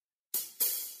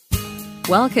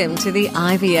Welcome to the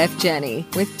IVF Journey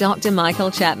with Dr.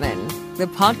 Michael Chapman, the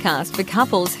podcast for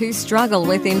couples who struggle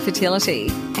with infertility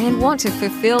and want to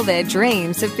fulfill their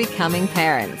dreams of becoming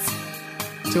parents.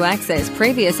 To access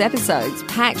previous episodes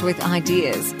packed with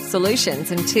ideas,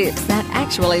 solutions and tips that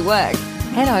actually work,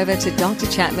 head over to Dr.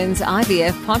 Chapman's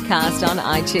IVF podcast on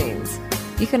iTunes.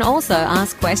 You can also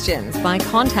ask questions by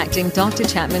contacting Dr.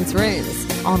 Chapman's rooms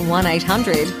on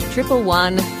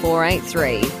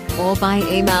 1-800-111-483 or by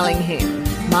emailing him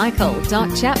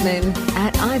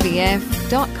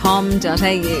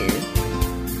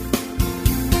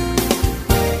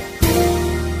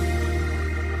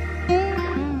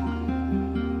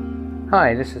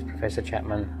Hi, this is Professor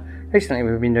Chapman. Recently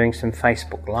we've been doing some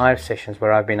Facebook Live sessions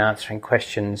where I've been answering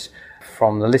questions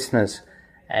from the listeners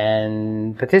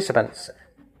and participants.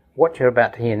 What you're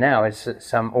about to hear now is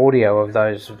some audio of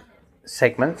those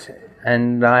segments,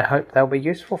 and I hope they'll be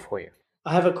useful for you.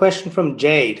 I have a question from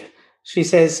Jade. She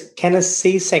says, can a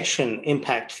C-section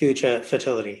impact future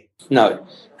fertility? No,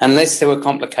 unless there were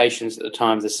complications at the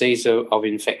time of the seizure of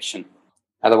infection.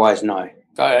 Otherwise, no.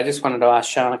 I just wanted to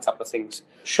ask Sian a couple of things.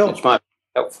 Sure. Which might be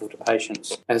helpful to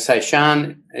patients. As I say,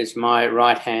 Sian is my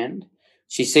right hand.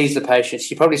 She sees the patient.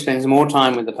 She probably spends more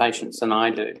time with the patients than I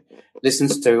do.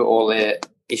 Listens to all their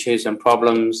issues and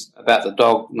problems about the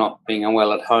dog not being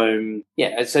unwell at home.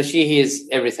 Yeah, so she hears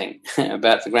everything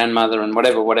about the grandmother and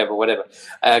whatever,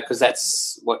 because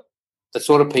that's what the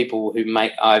sort of people who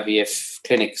make IVF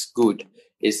clinics good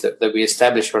is that we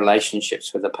establish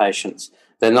relationships with the patients.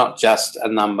 They're not just a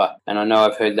number. And I know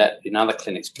I've heard that in other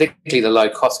clinics, particularly the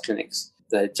low-cost clinics.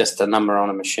 They're just a number on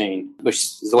a machine, which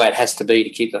is the way it has to be to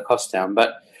keep the cost down.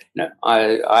 But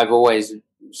I've always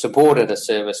supported a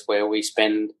service where we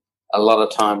spend a lot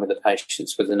of time with the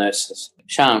patients, with the nurses.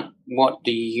 Sian, what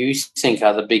do you think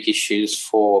are the big issues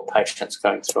for patients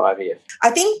going through IVF? I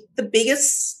think the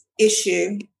biggest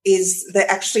issue is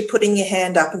they're actually putting your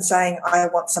hand up and saying, I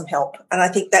want some help. And I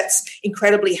think that's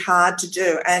incredibly hard to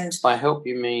do. And by help,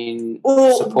 you mean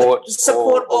support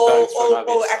or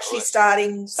actually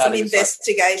starting some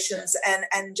investigations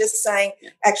and just saying,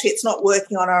 actually, it's not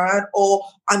working on our own, or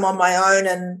I'm on my own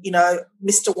and,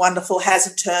 Mr. Wonderful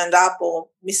hasn't turned up or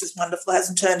Mrs. Wonderful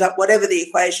hasn't turned up, whatever the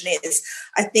equation is.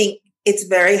 I think it's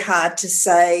very hard to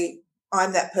say,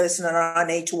 I'm that person and I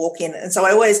need to walk in. And so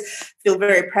I always feel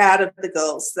very proud of the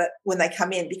girls that when they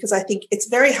come in, because I think it's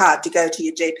very hard to go to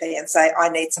your GP and say, I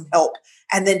need some help,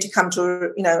 and then to come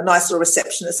to, a nice little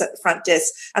receptionist at the front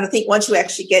desk. And I think once you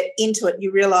actually get into it, you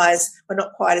realise we're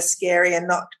not quite as scary and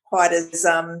not quite as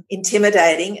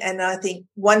intimidating. And I think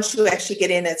once you actually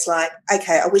get in, it's like,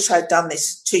 okay, I wish I'd done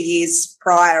this 2 years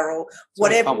prior or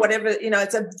whatever,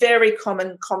 it's a very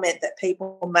common comment that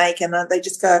people make, and they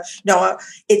just go, no,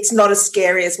 it's not as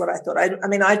scary as what I thought. I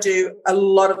mean, I do a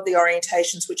lot of the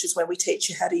orientations, which is when we teach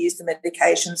you how to use the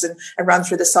medications and run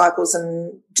through the cycles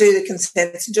and do the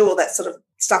consents and do all that sort of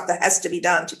stuff that has to be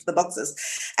done, tick the boxes.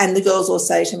 And the girls will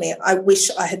say to me, I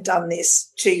wish I had done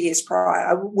this 2 years prior.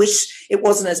 I wish it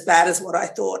wasn't as bad as what I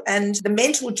thought. And the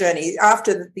mental journey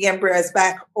after the embryo's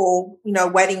back, or,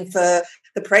 waiting for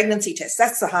the pregnancy test,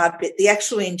 that's the hard bit. The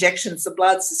actual injections, the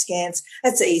bloods, the scans,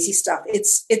 that's the easy stuff.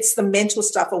 It's the mental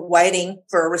stuff of waiting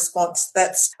for a response.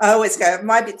 I always go,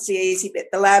 my bit's the easy bit.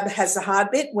 The lab has the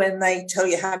hard bit when they tell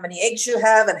you how many eggs you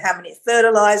have and how many are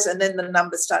fertilised, and then the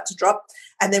numbers start to drop.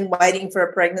 And then waiting for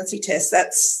a pregnancy test,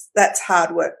 that's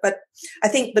hard work. But I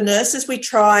think the nurses, we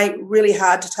try really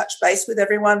hard to touch base with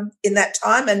everyone in that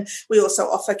time, and we also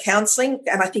offer counselling,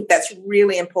 and I think that's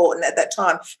really important at that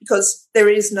time because there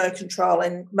is no control,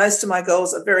 and most of my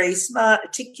girls are very smart,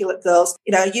 articulate girls,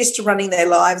 used to running their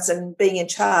lives and being in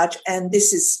charge, and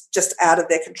this is just out of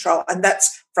their control, and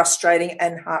that's frustrating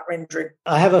and heart-rending.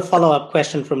 I have a follow-up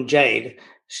question from Jade.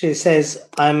 She says,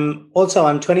 I'm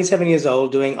 27 years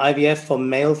old doing IVF for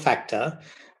male factor,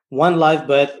 1 live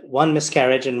birth, 1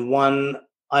 miscarriage, and 1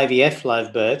 IVF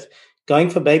live birth, going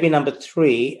for baby number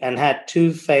 3 and had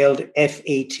 2 failed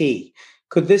FET.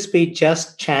 Could this be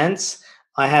just chance?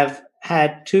 I have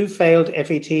had 2 failed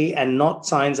FET and not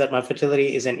signs that my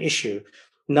fertility is an issue,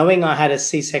 knowing I had a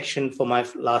C-section for my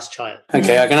last child.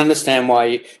 Okay, I can understand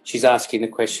why she's asking the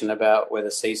question about whether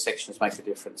C-sections make a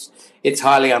difference. It's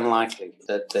highly unlikely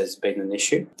that there's been an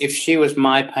issue. If she was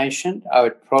my patient, I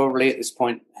would probably at this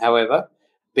point, however,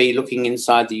 be looking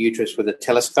inside the uterus with a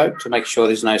telescope to make sure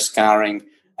there's no scarring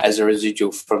as a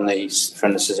residual from the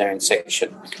cesarean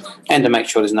section, and to make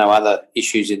sure there's no other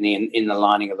issues in the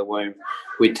lining of the womb.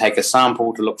 We'd take a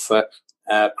sample to look for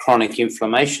chronic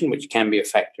inflammation, which can be a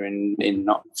factor in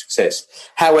not success.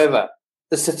 However,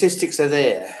 The statistics are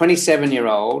there.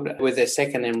 27-year-old with their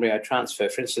second embryo transfer,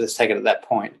 for instance, let's take it at that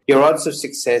point, your odds of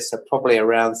success are probably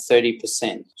around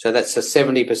 30%. So that's a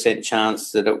 70%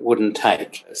 chance that it wouldn't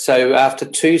take. So after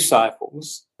 2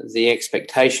 cycles, the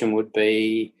expectation would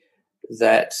be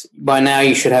that by now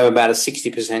you should have about a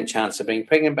 60% chance of being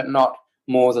pregnant, but not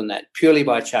more than that, purely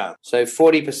by chance. So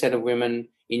 40% of women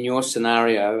in your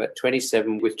scenario at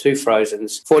 27 with 2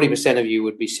 frozens, 40% of you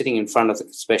would be sitting in front of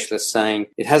the specialist saying,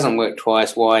 it hasn't worked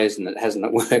twice, why hasn't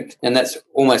it worked? And that's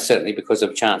almost certainly because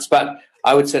of chance. But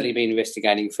I would certainly be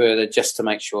investigating further just to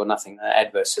make sure nothing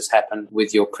adverse has happened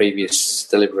with your previous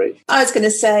delivery. I was going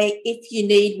to say, if you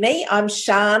need me, I'm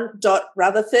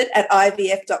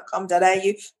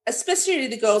shan.rutherford@ivf.com.au, especially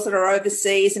the girls that are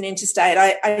overseas and interstate.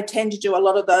 I tend to do a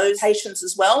lot of those patients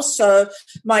as well. So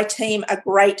my team are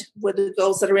great with the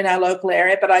girls that are in our local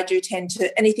area, but I do tend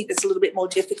to, anything that's a little bit more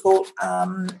difficult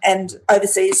and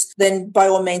overseas, then by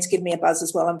all means give me a buzz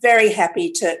as well. I'm very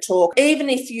happy to talk. Even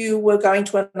if you were going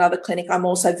to another clinic, I'm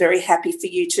also very happy for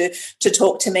you to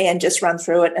talk to me and just run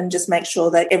through it and just make sure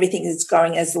that everything is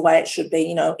going as the way it should be.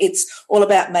 You know, it's all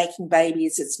about making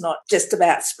babies. It's not just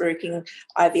about spruiking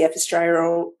IVF Australia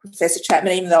or Professor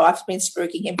Chapman, even though I've been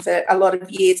spruiking him for a lot of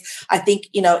years. I think,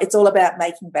 you know, it's all about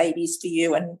making babies for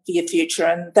you and for your future,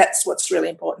 and that's what's really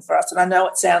important for us. And I know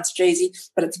it sounds cheesy,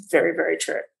 but it's very, very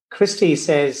true. Christy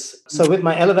says, so with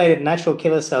my elevated natural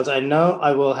killer cells, I know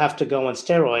I will have to go on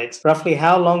steroids. Roughly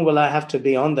how long will I have to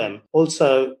be on them?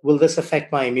 Also, will this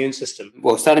affect my immune system?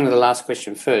 Well, starting with the last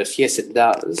question first, yes, it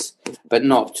does, but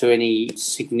not to any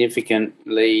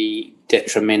significantly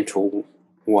detrimental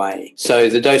way. So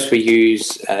the dose we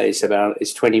use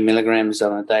is 20 milligrams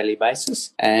on a daily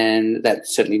basis, and that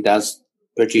certainly does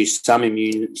produce some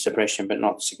immune suppression, but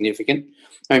not significant.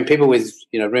 I mean, people with,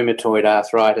 rheumatoid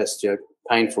arthritis,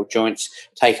 painful joints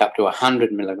take up to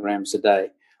 100 milligrams a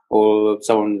day, or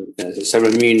someone, some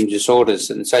immune disorders.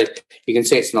 And so you can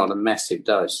see it's not a massive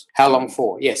dose. How long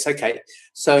for? Yes, okay.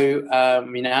 So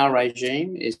in our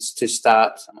regime is to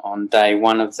start on day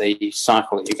 1 of the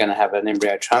cycle that you're going to have an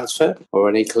embryo transfer or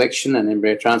an egg collection, an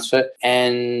embryo transfer.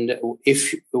 And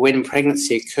when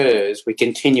pregnancy occurs, we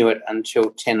continue it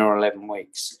until 10 or 11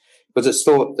 weeks. Because it's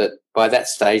thought that by that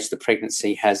stage the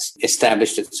pregnancy has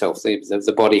established itself,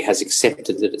 the body has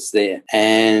accepted that it's there,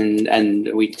 and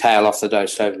we tail off the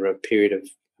dose over a period of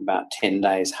about 10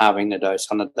 days, halving the dose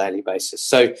on a daily basis.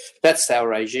 So that's our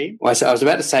regime. I was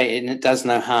about to say, and it does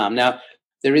no harm. Now,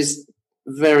 there is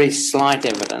very slight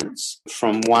evidence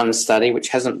from one study, which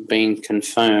hasn't been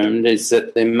confirmed, is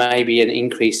that there may be an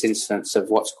increased incidence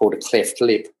of what's called a cleft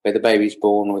lip, where the baby's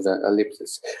born with a lip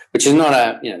which is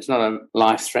not it's not a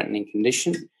life-threatening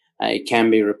condition. It can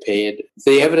be repaired.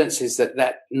 The evidence is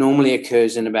that normally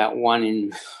occurs in about 1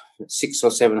 in 600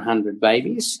 or 700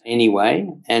 babies anyway,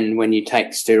 and when you take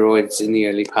steroids in the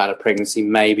early part of pregnancy,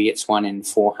 maybe it's 1 in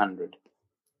 400.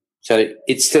 So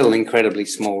it's still incredibly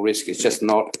small risk. It's just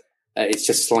not. It's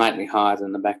just slightly higher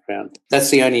than the background. That's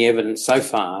the only evidence so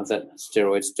far that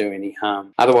steroids do any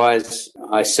harm. Otherwise,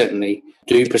 I certainly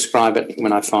do prescribe it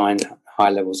when I find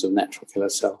high levels of natural killer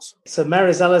cells. So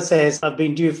Marizella says, I've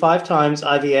been due 5 times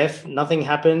IVF. Nothing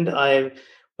happened. I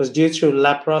was due through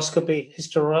laparoscopy,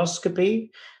 hysteroscopy.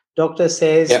 Doctor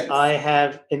says I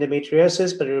have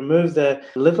endometriosis, but removed the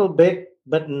little bit,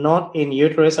 but not in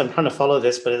uterus. I'm trying to follow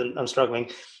this, but I'm struggling.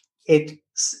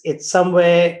 It's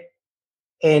somewhere...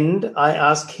 And I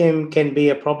ask him, can be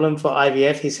a problem for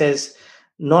IVF? He says,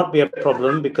 not be a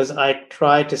problem because I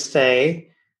tried to stay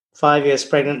 5 years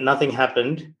pregnant, nothing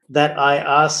happened. That I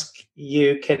ask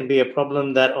you can be a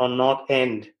problem that or not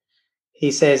end.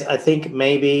 He says, I think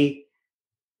maybe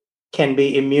can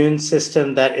be immune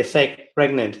system that affect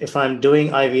pregnant. If I'm doing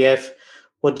IVF,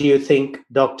 what do you think,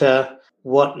 doctor?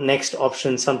 What next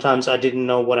option? Sometimes I didn't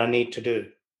know what I need to do.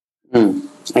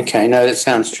 Okay, no, that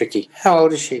sounds tricky. How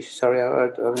old is she? Sorry, I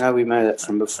know we know that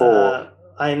from before.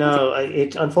 I know.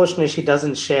 Unfortunately, she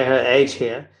doesn't share her age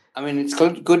here. I mean, it's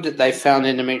good that they found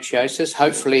endometriosis.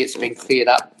 Hopefully it's been cleared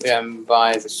up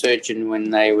by the surgeon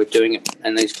when they were doing it,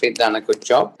 and they've done a good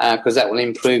job because that will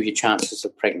improve your chances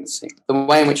of pregnancy. The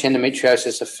way in which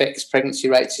endometriosis affects pregnancy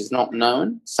rates is not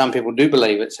known. Some people do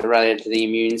believe it's related to the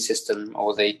immune system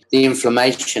or the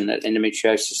inflammation that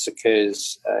endometriosis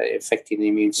occurs affecting the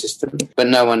immune system, but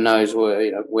no one knows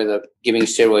whether giving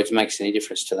steroids makes any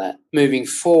difference to that. Moving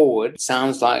forward,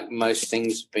 sounds like most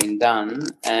things have been done,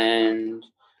 and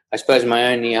I suppose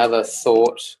my only other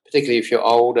thought, particularly if you're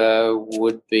older,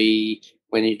 would be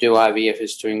when you do IVF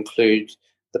is to include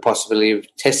the possibility of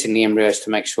testing the embryos to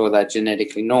make sure they're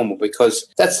genetically normal, because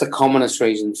that's the commonest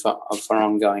reason for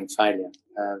ongoing failure,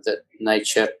 that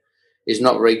nature is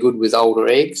not very good with older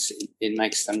eggs. It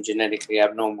makes them genetically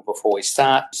abnormal before we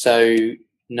start. So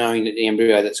knowing that the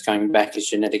embryo that's going back is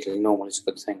genetically normal is a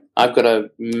good thing. I've got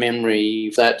a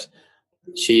memory that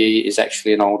she is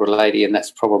actually an older lady, and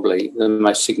that's probably the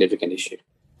most significant issue.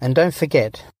 And don't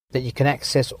forget that you can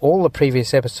access all the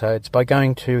previous episodes by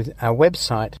going to our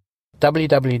website,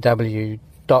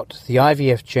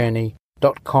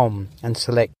 www.theivfjourney.com, and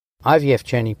select IVF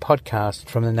Journey Podcast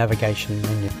from the navigation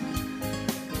menu.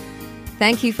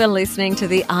 Thank you for listening to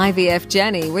the IVF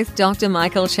Journey with Dr.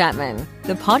 Michael Chapman,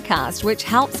 the podcast which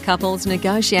helps couples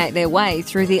negotiate their way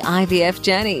through the IVF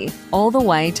journey, all the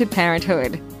way to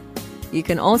parenthood. You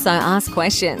can also ask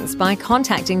questions by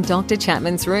contacting Dr.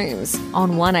 Chapman's rooms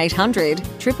on 1800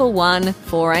 111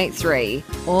 483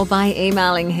 or by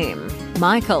emailing him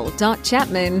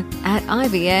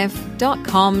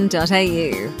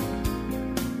michael.chapman@ivf.com.au.